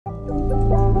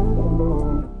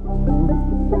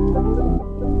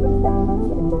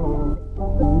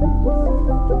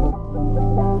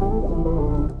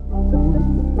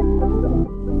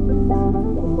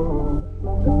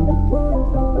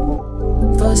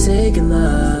Forsaken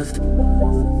love,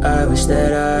 I wish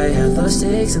that I had lost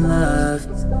stakes in love.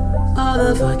 All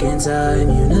the fucking time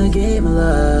you negate my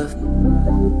love,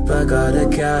 but God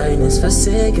of kindness,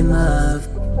 forsaken love.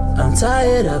 I'm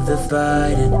tired of the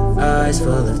fighting, eyes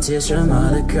full of tears from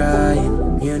all the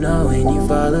crying. You know when you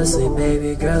fall asleep,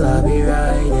 baby girl, I'll be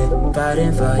right here,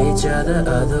 fighting for each other,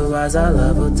 otherwise our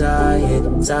love will die.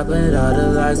 Stop with all the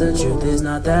lies, the truth is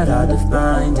not that hard to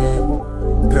find it.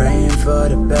 Praying for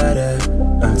the better,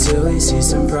 until we see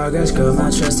some progress, girl,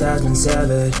 my trust has been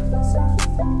severed.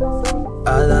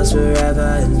 Our love's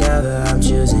forever and ever, I'm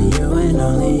choosing you and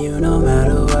only you, no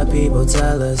matter what people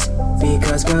tell us.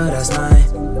 Because girl, that's my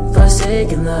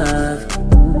forsaken love.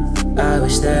 I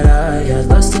wish that I had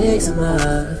lost stakes in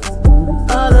love.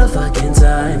 All the fucking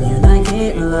time you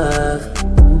negate my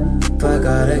love, but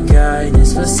God of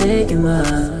kindness, forsaken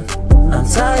love. I'm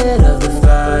tired of the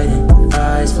fighting,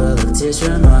 eyes full of tears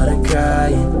from all the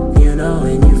crying. You know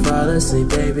when you fall asleep,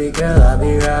 baby girl, I'll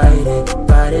be right here,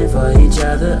 fighting for each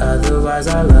other, otherwise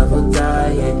our love will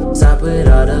die. Stop with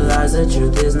all the lies, the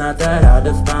truth is not that hard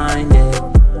to find it.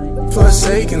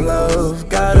 Forsaken love,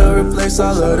 gotta replace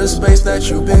all of the space that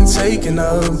you've been taking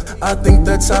up. I think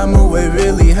that time away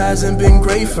really hasn't been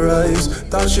great for us.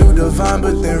 Thought you divine,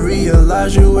 but then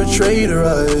realized you a traitor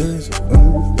us.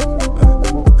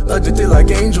 Addicted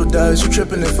like angel does, you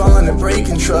tripping and falling and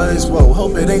breaking trust. Whoa,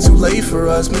 hope it ain't too late for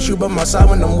us. Miss you by my side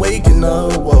when I'm waking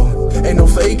up. Whoa, ain't no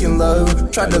faking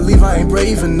love. Tried to leave, I ain't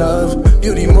brave enough.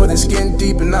 Beauty more than skin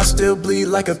deep, and I still bleed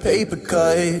like a paper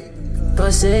cut.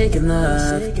 Forsaken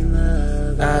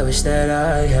love, I wish that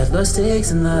I had lost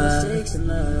stakes in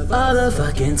love. All the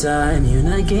fucking time you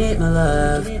negate my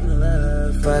love,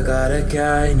 but God of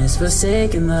kindness,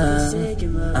 forsaken love.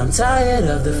 I'm tired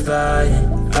of the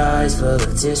fighting, eyes full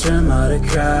of tears from all the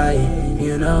crying.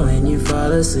 You know when you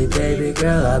fall asleep, baby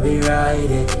girl, I'll be right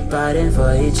here, fighting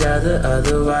for each other,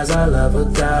 otherwise our love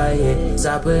will die.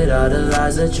 Stop with all the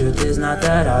lies, the truth is not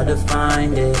that hard to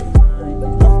find it.